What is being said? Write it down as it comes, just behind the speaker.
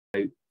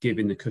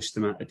giving the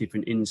customer a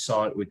different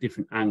insight or a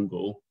different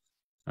angle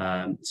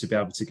to be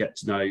able to get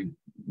to know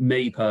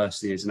me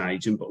personally as an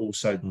agent, but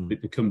also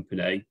the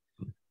company,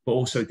 but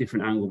also a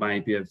different angle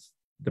maybe of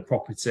the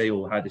property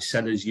or how the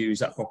sellers use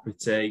that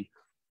property,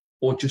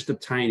 or just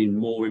obtaining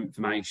more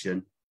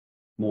information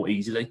more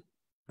easily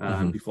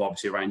before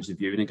obviously arranging the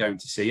viewing and going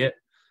to see it.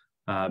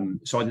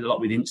 So I did a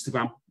lot with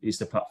Instagram, is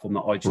the platform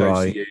that I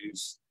chose to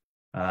use.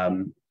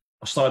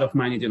 I started off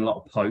mainly doing a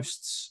lot of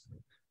posts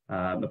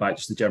about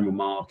just the general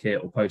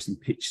market or posting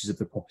pictures of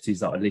the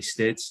properties that I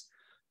listed.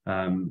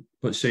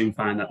 But soon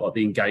found that like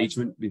the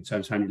engagement in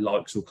terms of how many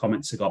likes or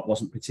comments I got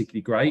wasn't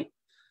particularly great.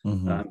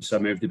 So I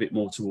moved a bit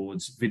more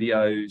towards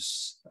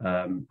videos,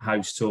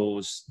 house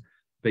tours,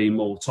 being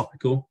more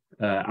topical,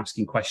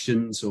 asking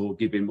questions or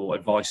giving more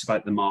advice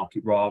about the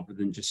market rather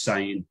than just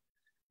saying,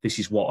 this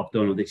is what I've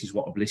done or this is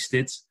what I've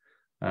listed,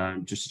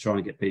 just to try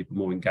and get people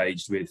more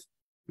engaged with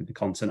the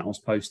content I was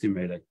posting,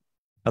 really.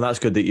 And that's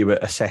good that you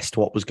assessed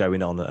what was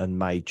going on and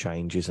made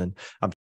changes. And I'm